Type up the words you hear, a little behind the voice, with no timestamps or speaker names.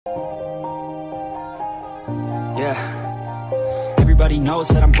Yeah. Everybody knows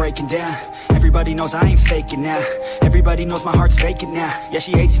that I'm breaking down. Everybody knows I ain't faking now. Everybody knows my heart's vacant now. Yeah,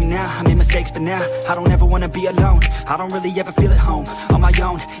 she hates me now, I made mistakes, but now I don't ever wanna be alone. I don't really ever feel at home. On my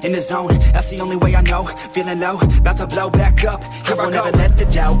own, in the zone, that's the only way I know. Feeling low, about to blow back up. Here I won't ever let the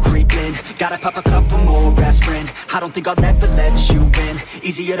doubt creep in. Gotta pop a couple more aspirin. I don't think I'll ever let you in.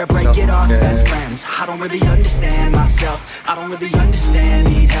 Easier to break it off best friends. I don't really understand myself. I don't really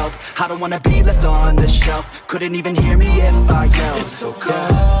understand, need help. I don't wanna be left on the shelf. Couldn't even hear me if I yelled. It's so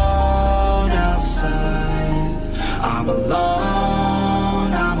cold outside, I'm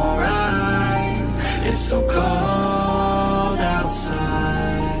alone, I'm alright. It's so cold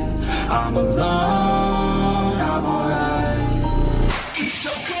outside, I'm alone, I'm alright. It's so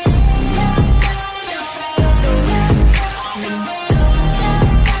cold outside, I'm alone, I'm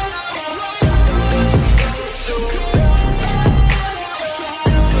alright. It's so cold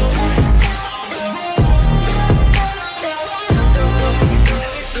outside,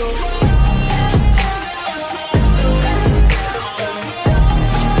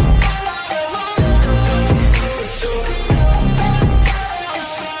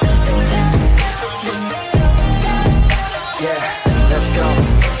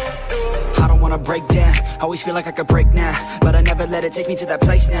 I'm break down, always feel like I could break now, but I never let it take me to that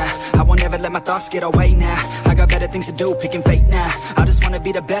place now. I won't ever let my thoughts get away now. I got better things to do, picking fate now. I just wanna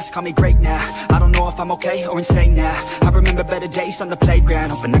be the best, call me great now. I don't know if I'm okay or insane now. I remember better days on the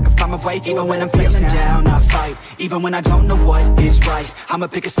playground, hoping I can find my way to even when I'm feeling down. I fight, even when I don't know what is right. I'ma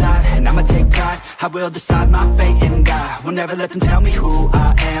pick a side, and I'ma take pride. I will decide my fate, and I will never let them tell me who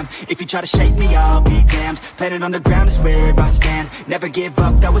I am. If you try to shake me, I'll be damned. Planet on the ground is where I stand. Never give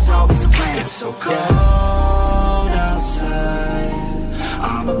up, that was always the plan. It's so cold outside,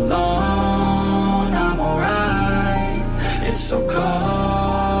 I'm alone, I'm alright. It's so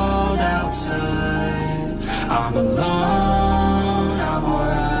cold outside, I'm alone, I'm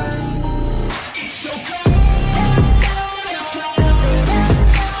alright. It's so cold outside,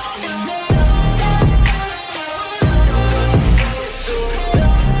 I'm alone, I'm alright.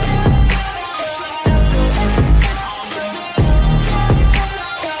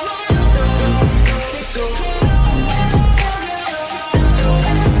 It's so cold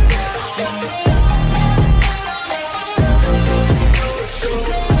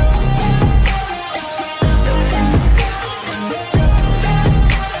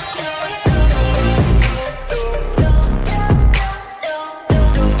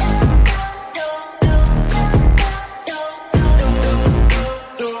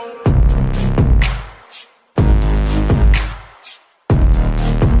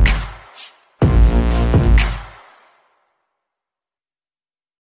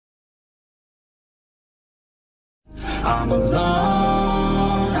I'm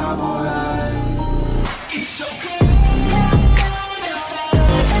alone, I'm alright. It's so cold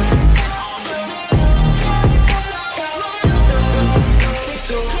outside, I'm alone, it's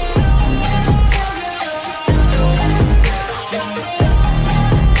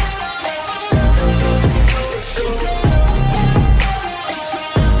so cold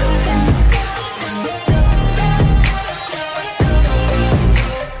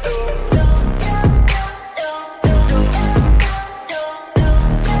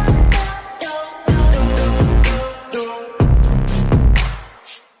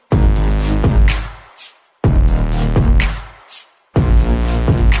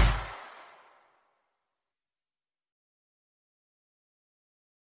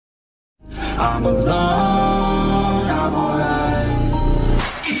I'm alone.